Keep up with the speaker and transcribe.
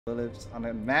Liliths. On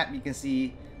the map, you can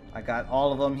see I got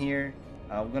all of them here.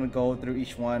 We're gonna go through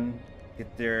each one,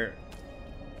 get there,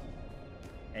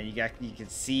 and you can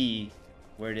see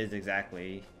where it is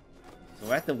exactly. So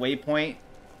we're at the waypoint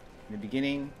in the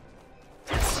beginning.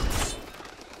 I'm just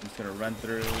gonna run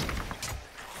through.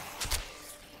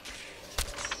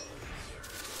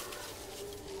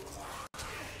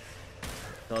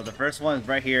 So the first one is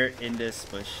right here in this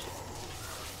bush.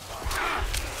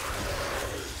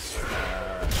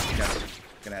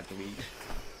 Gonna have to leave.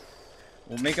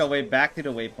 We'll make our way back to the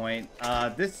waypoint.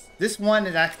 This one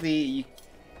is actually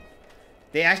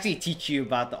they actually teach you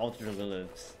about the Altar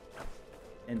Liliths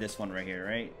in this one right here,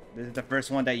 right? This is the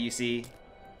first one that you see.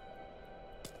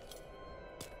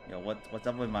 Yo, what's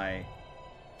up with my? I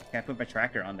can't put my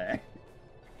tracker on that.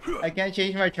 I can't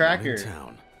change my tracker.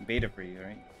 Beta for you,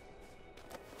 right?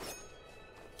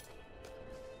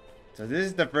 So this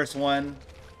is the first one,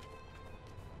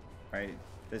 right?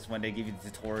 This one they give you the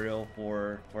tutorial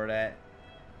for that,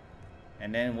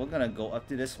 and then we're gonna go up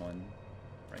to this one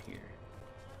right here.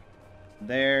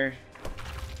 There.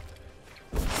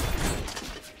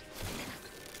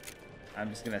 I'm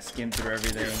just gonna skim through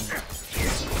everything.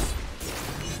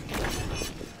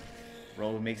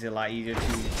 Road makes it a lot easier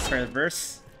to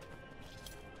traverse.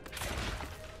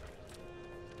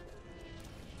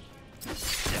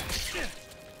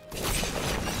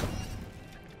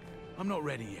 I'm not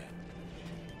ready yet.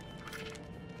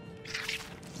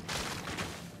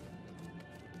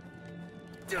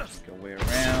 Just go way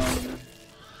around.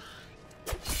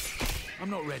 I'm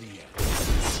not ready yet.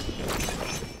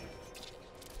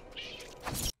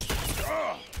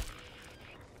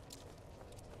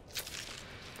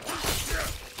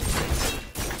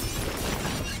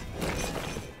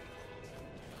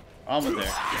 Almost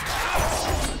there.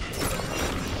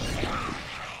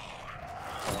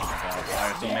 Oh my god, why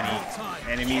are so many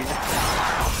enemies?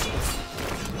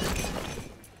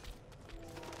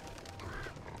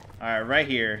 Alright, right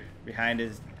here, behind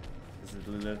this is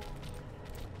Lilith.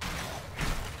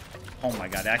 Oh my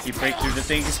god, they actually break through the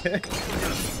things.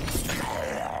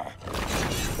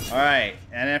 Alright,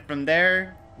 and then from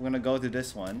there, we're gonna go to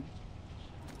this one.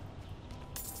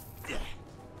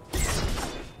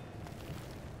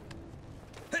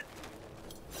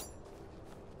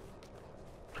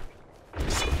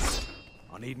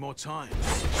 I need more time.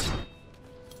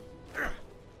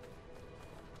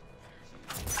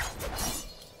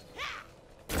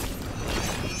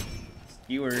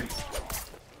 Skewered.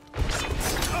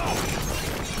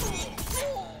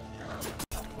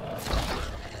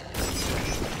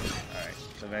 Alright,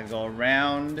 so we're gonna go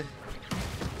around. There's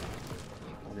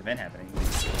an event happening. Will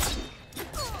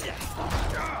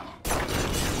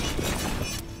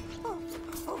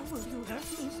you hurt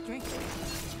me, strength?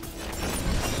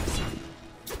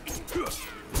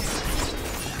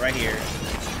 Right here.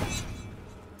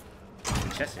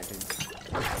 Chest here, dude.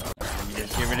 Let me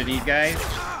just get rid of these guys.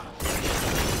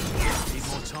 Need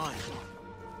more time.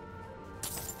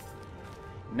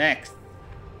 Next,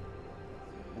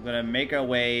 we're gonna make our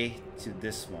way to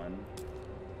this one.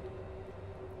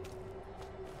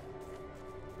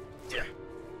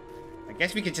 I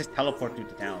guess we could just teleport through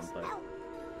the town, but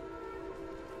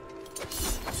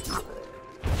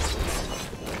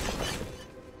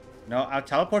no, I'll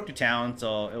teleport to town,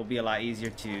 so it'll be a lot easier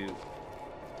to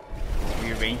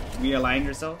realign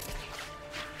yourself.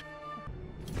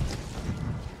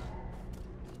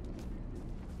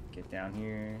 Get down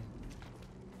here.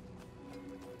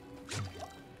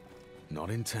 Not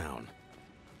in town.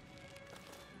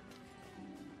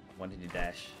 Wanted to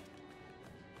dash.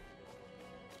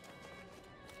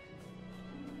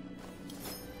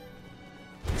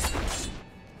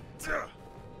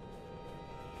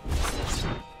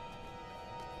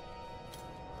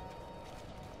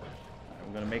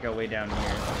 We're gonna make our way down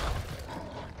here.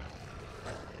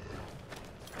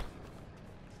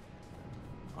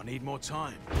 I need more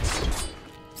time.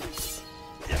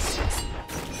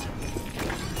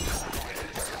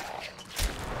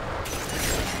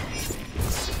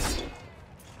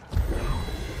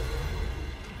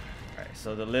 Alright,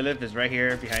 so the Lilith is right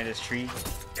here behind this tree.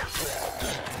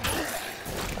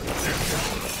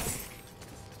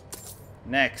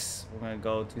 Next, we're gonna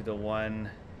go to the one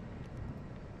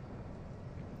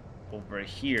over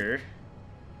here.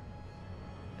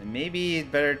 And maybe it's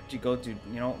better to go to,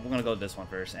 you know, we're gonna go to this one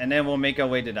first. And then we'll make our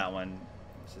way to that one.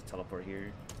 Let's just teleport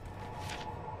here.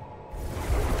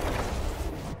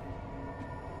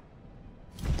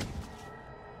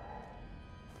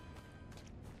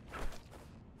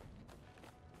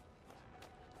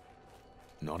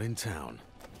 Not in town.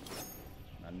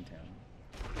 Not in town.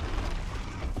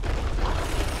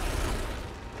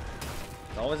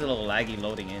 always a little laggy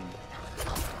loading in.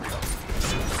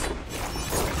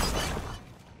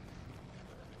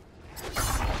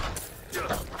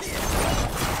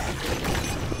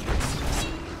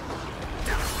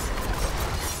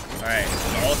 Alright,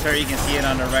 the altar, you can see it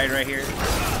on the right here.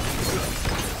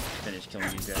 Finish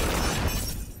killing these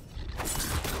guys.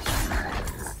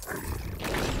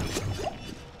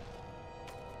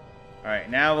 Alright,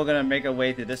 now we're gonna make our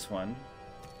way to this one.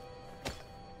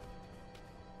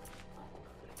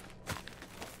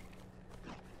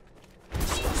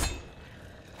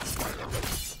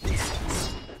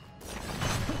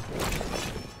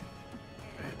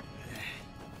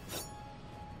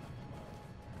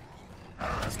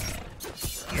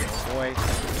 Boy.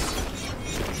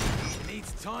 It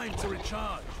needs time to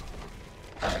recharge.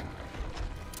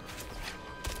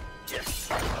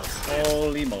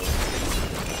 Holy moly.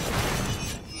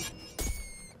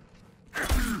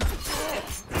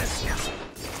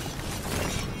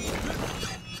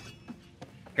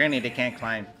 Apparently they can't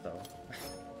climb, though.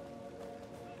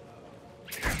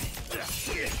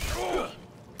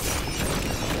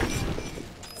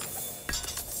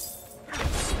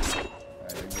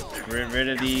 Get rid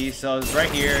of these. So it's right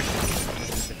here. This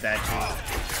is the statue.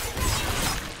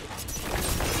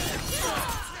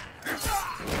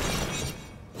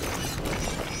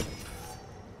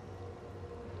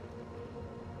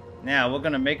 Now we're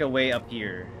gonna make our way up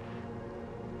here.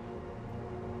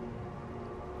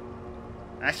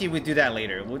 Actually, we'll do that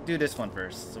later. We'll do this one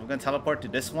first. So we're gonna teleport to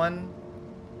this one.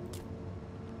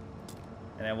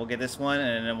 And then we'll get this one,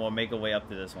 and then we'll make our way up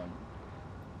to this one.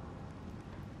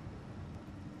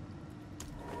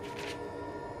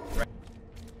 Right.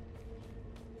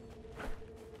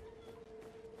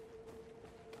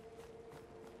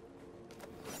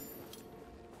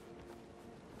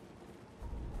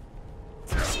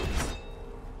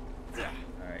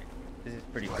 Alright, this is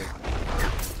pretty quick.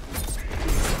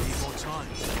 Need more time.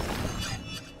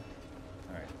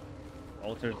 Alright.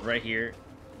 Altar's right here.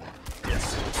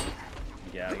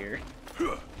 Get out of here.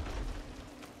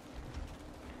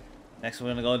 Next, we're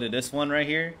gonna go to this one right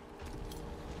here.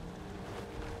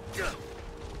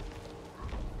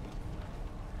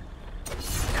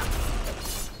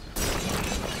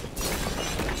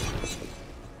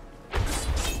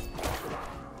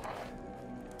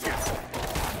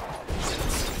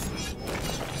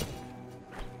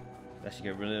 That should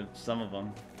get rid of some of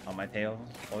them on my tail.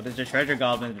 Oh, there's a treasure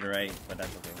goblin to the right, but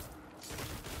that's okay.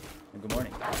 And good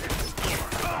morning.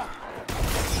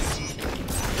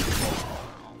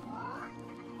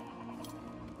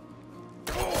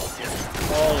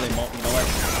 Holy moly, you know what?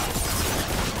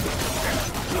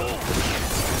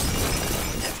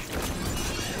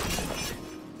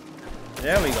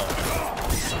 There we go.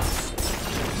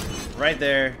 Right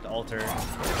there, the altar.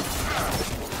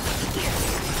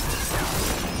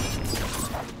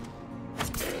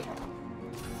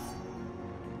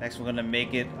 Next, we're gonna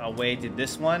make it our way to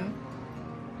this one.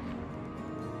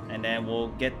 And then we'll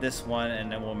get this one,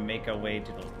 and then we'll make our way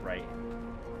to the right.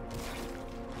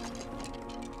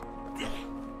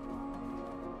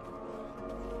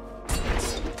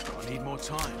 I need more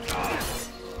time.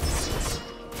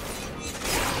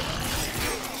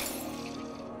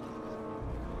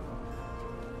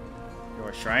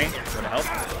 Your shrine would help.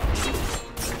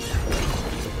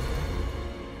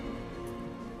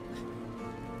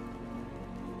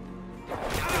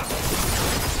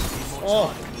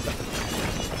 Oh!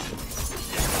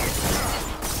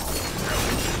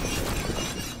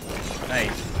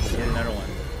 Nice. Get another one.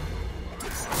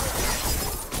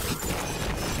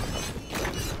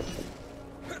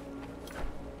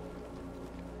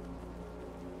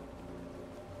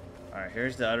 Alright,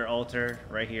 here's the other altar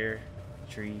right here.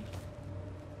 Tree.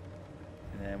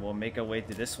 And then we'll make our way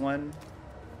to this one.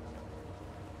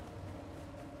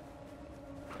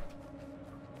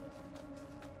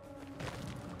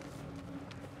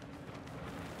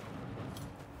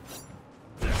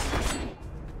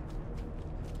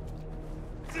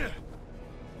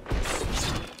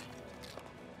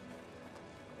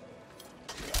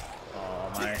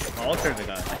 Altars are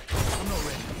gone. I'm not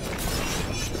ready.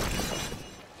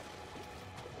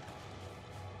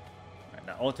 Right,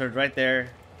 the altar's right there.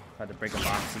 Had to break a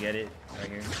box to get it right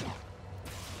here.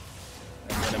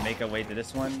 I'm gonna make our way to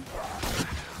this one.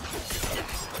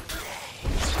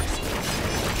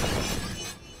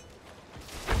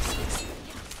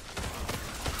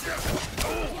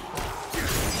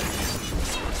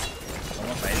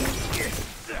 Someone fighting?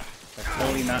 That's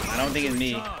totally not. I don't think it's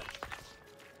me.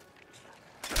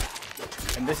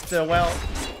 And this still well.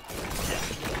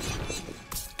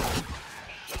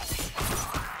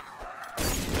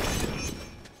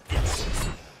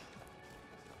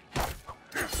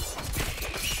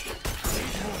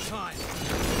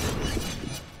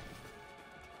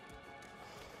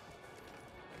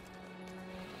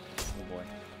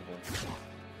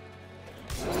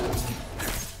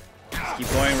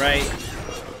 right,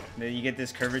 then you get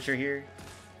this curvature here.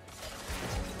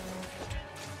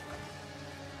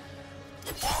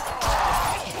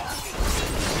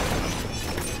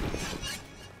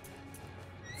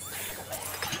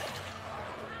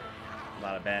 A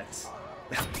lot of bats.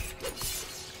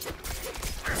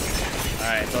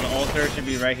 Alright, so the altar should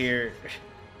be right here.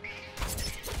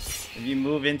 If you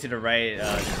move into the right,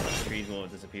 the trees will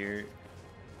disappear.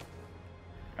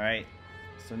 Alright,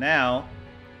 so now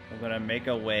we're gonna make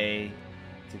our way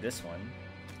to this one.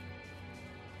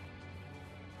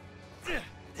 Yeah.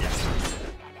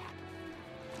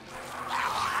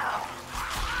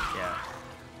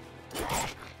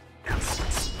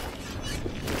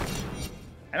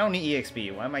 I don't need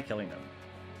EXP. Why am I killing them?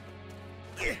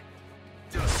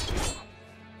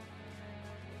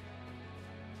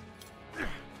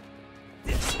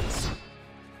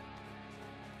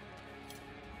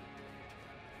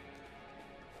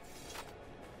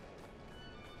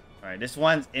 Alright, this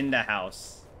one's in the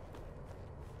house.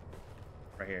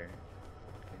 Right here.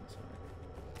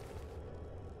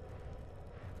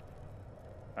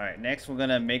 Alright, next we're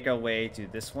gonna make our way to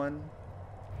this one.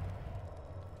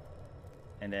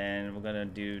 And then we're gonna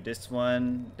do this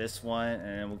one, and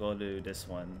then we'll go to this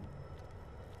one.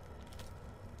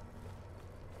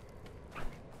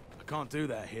 I can't do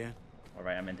that here.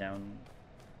 Alright, I'm in town.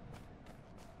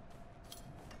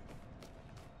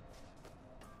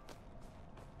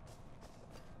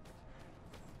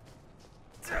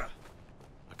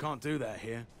 I can't do that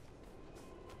here.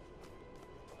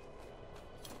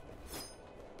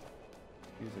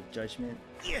 Use a judgment.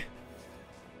 Yeah.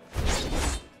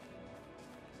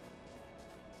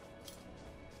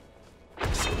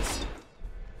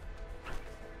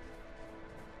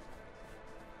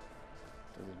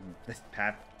 This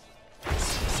path.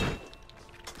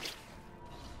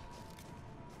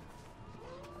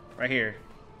 Right here.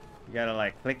 You gotta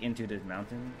like click into this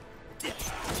mountain.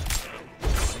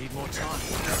 Need more time.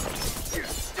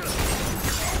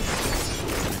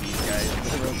 These guys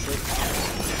real quick.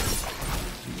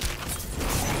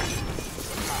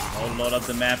 I'll load up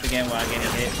the map again while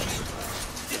getting hit.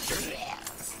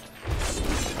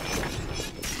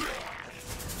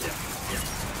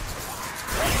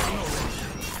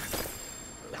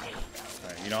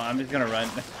 Alright, you know, I'm just gonna run.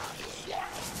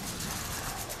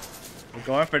 We're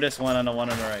going for this one on the one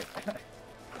on the right.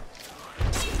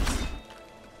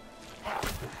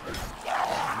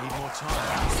 Need more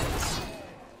time.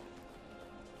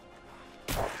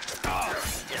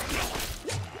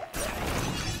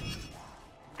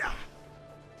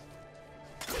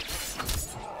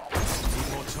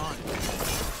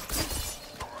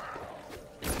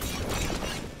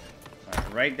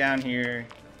 Right down here.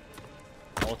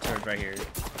 Altar right here.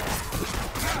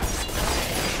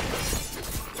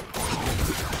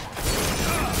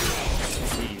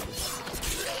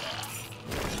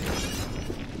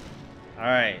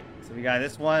 Alright, so we got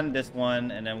this one,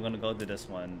 and then we're gonna go to this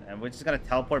one. And we're just gonna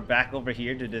teleport back over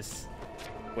here to this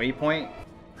waypoint.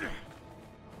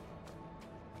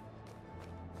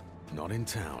 Not in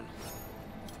town.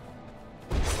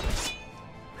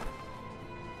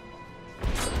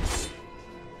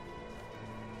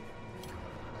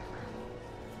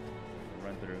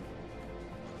 Run through.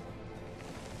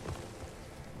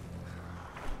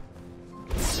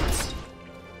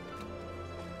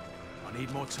 I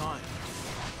need more time.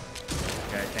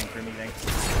 Okay, tank for me, thanks.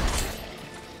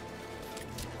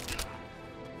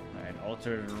 Alright,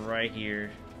 altar right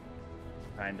here.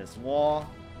 Behind this wall.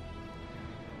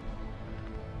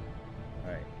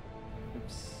 Alright.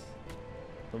 Oops.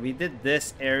 So we did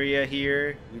this area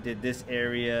here. We did this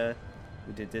area.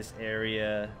 We did this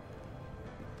area.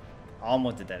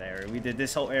 Almost did that area. We did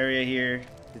this whole area here.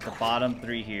 Did the bottom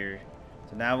three here.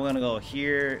 So now we're gonna go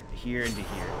here, here, into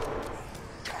here.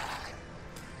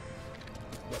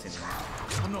 What's in here?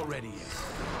 I'm not ready yet.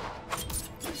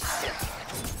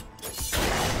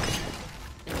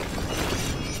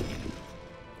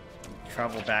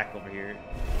 Travel back over here.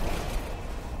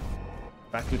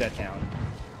 Back to that town.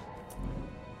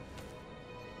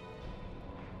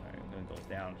 Alright, I'm gonna go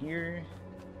down here.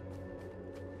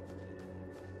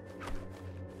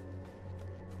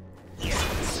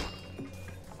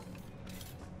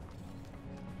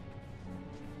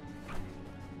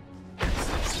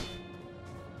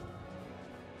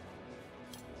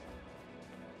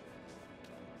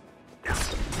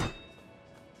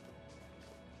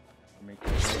 Make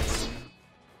it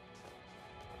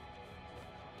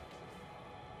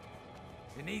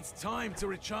It needs time to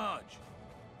recharge.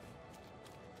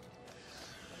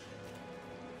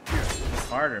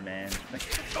 harder, man.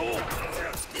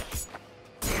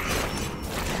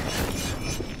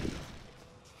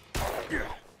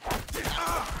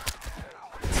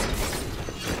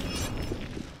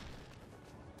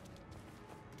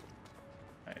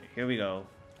 here we go.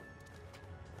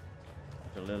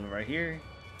 Put a little right here.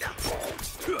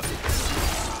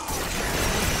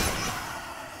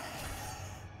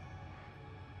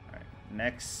 Alright,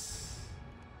 next,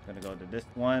 I'm gonna go to this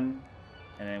one,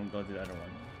 and then go to the other one.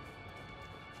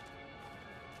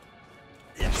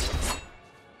 Get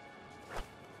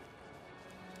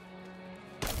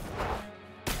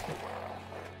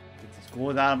this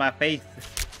gold out of my face.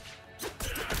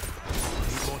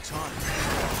 Need more time.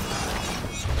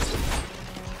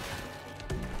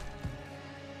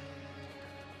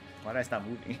 Why did I stop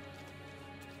moving?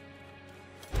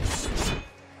 Needs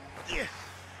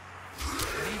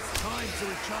time to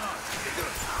recharge.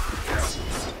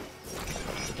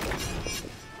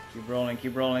 Keep rolling,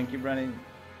 keep rolling, keep running.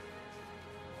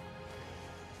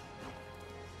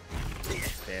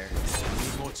 There.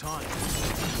 Need more time.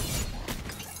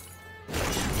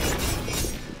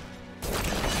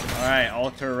 Alright,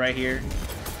 altar right here.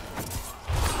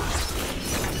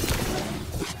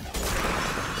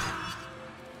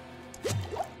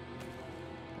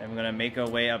 Then we're gonna make our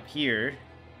way up here.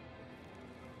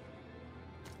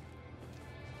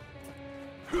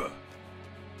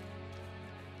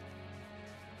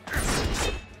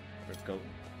 Let's go.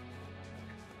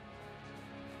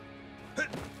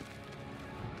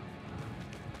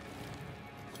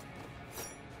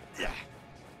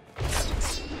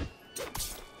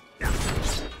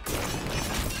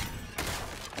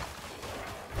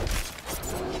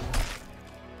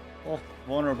 Oh,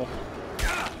 vulnerable.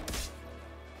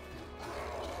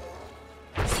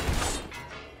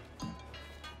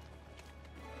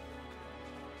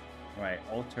 Right,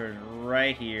 altar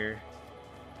right here.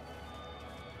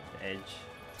 The edge.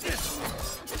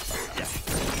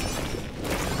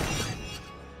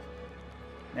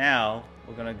 Now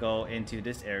we're gonna go into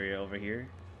this area over here.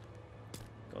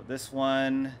 Go this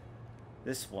one,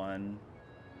 to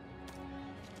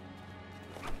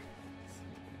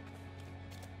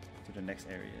the next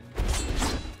area.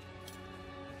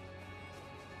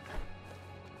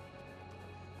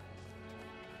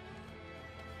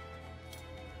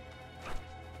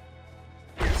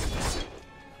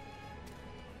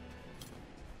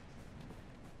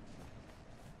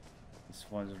 This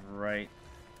one's right.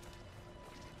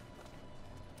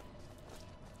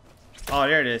 Oh,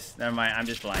 there it is. Never mind. I'm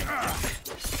just blind.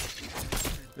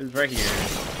 It's right here.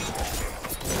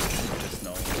 Just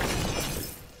no.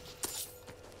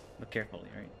 Look carefully,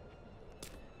 right?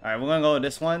 All right, we're gonna go with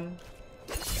this one.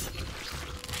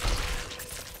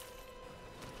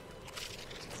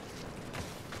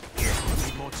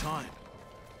 Need more time.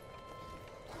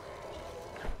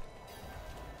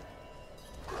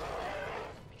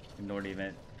 Ignore the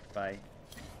event. Bye.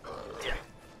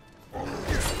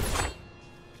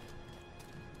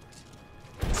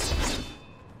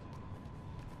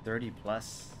 $30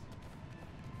 plus.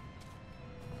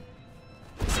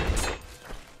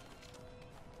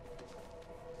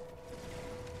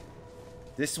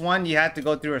 This one you have to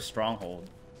go through a stronghold.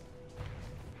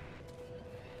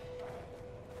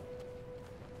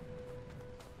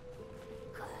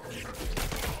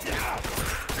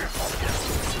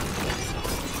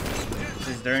 This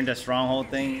is during the stronghold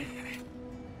thing.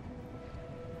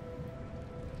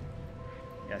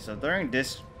 Yeah, so during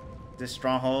this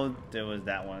stronghold, there was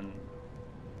that one.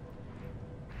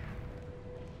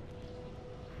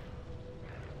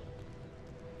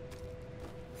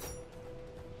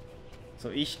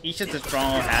 So each of the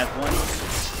stronghold has one.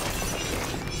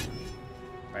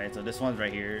 Right, so this one's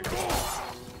right here.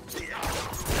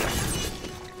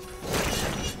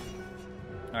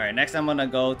 Alright, next I'm gonna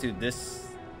go to this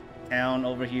town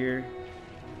over here.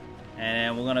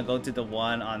 And we're gonna go to the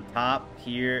one on top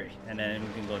here, and then we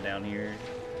can go down here.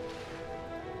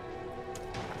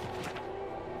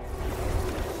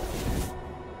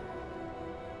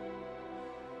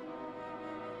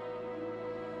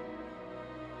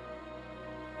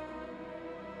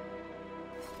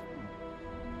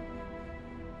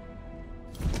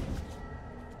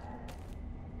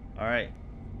 Alright,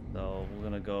 so we're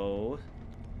gonna go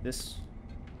this.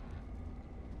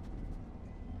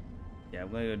 Yeah,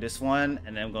 I'm gonna go this one,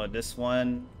 and then go this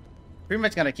one. Pretty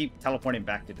much gonna keep teleporting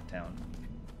back to the town.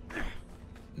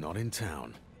 Not in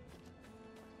town.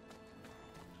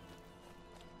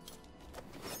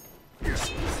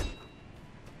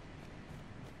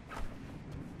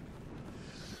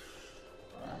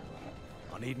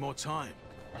 I need more time.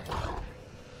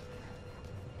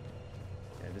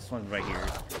 Yeah, this one's right here.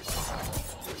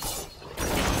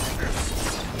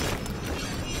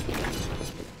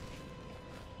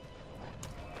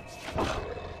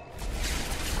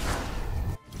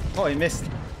 Oh, he missed.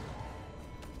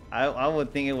 I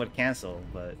would think it would cancel,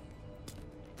 but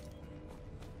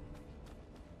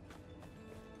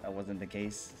that wasn't the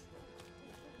case.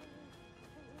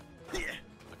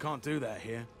 I can't do that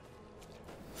here.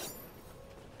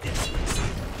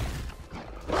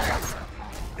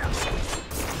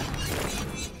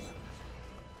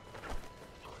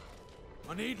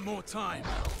 I need more time.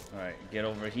 Alright, get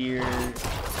over here. Alright,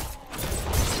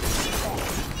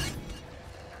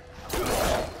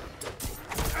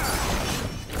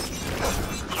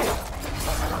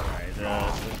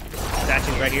 the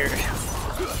statue's right here.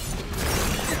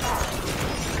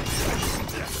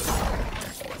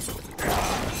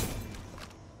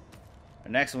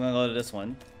 Next, we're gonna go to this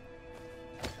one.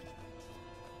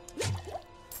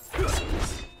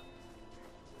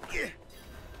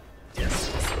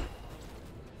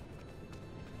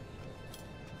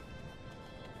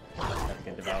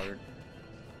 Get devoured.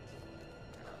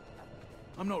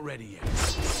 I'm not ready yet.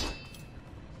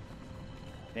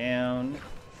 Down.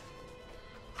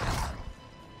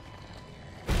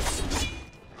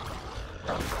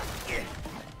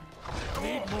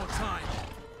 Need more time.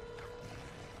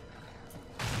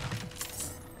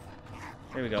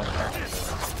 There we go. Get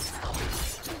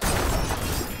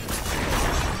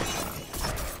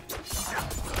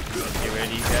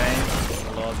ready, you guys.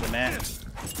 Blow up the map.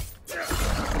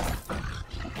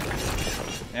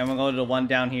 And we'll go to the one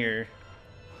down here.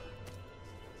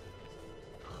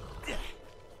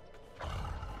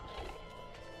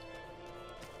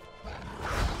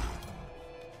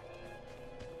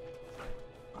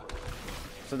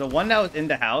 So the one that was in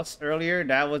the house earlier,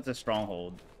 that was the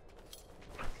stronghold.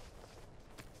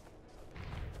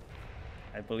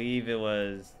 I believe it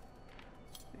was...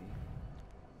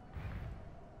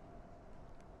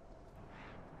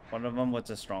 one of them was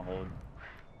a stronghold.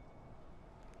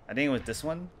 I think it was this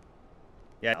one.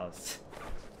 Yeah.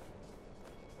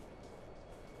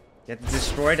 You have to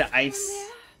destroy the ice.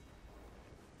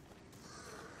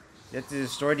 You have to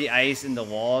destroy the ice in the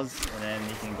walls, and then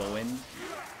you can go in.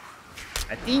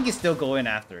 I think you can still go in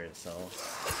after it, so...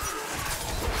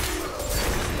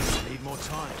 Need more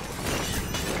time.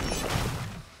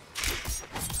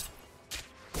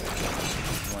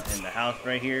 One in the house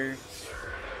right here.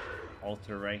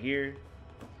 Altar right here.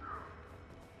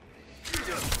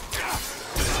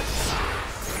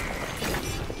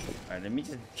 Alright, let me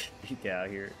just get out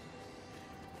of here.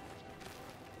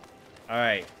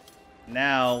 Alright.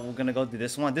 Now we're gonna go to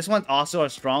this one. This one's also a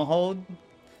stronghold.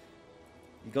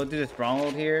 You go to the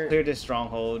stronghold here, clear this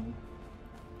stronghold,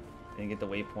 and get the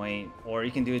waypoint. Or you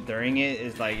can do it during it.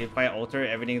 It's like you fight altar,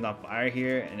 everything's on fire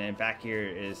here, and then back here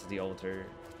is the altar.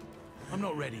 I'm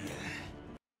not ready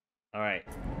yet. Alright.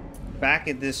 Back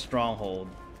at this stronghold.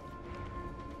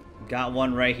 Got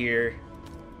one right here.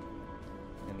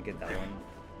 I'm gonna get that one.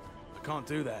 I can't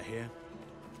do that here.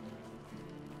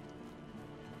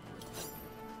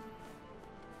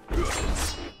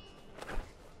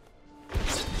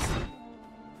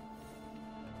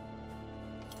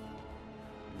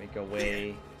 Make a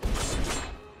way.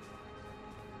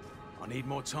 I need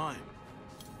more time.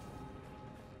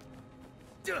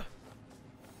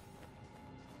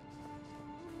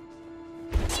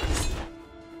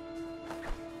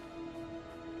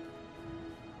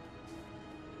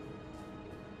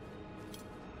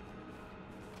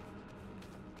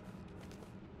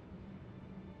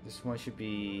 This one should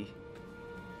be...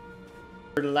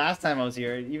 For the last time I was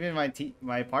here, even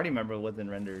my party member wasn't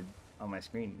rendered on my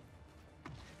screen.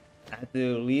 I had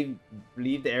to leave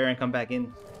the area and come back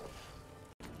in.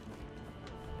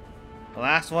 The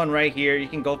last one right here, you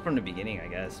can go from the beginning, I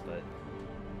guess, but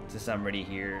since I'm already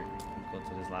here, go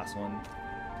to this last one.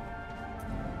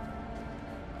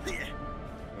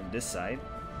 From this side.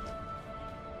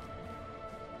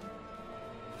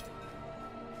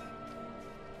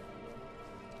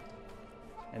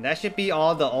 And that should be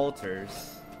all the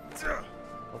altars.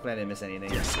 Hopefully I didn't miss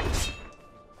anything.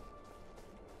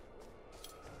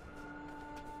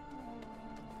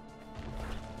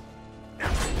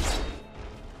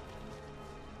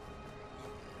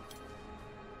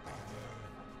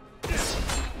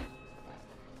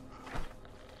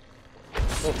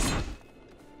 Oh.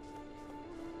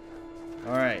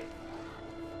 Alright.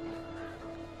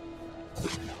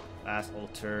 Last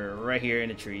altar right here in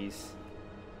the trees.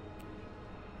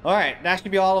 Alright, that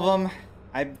should be all of them.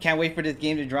 I can't wait for this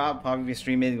game to drop. Probably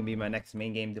stream it. It's gonna be my next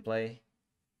main game to play.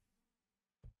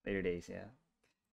 Later days, yeah.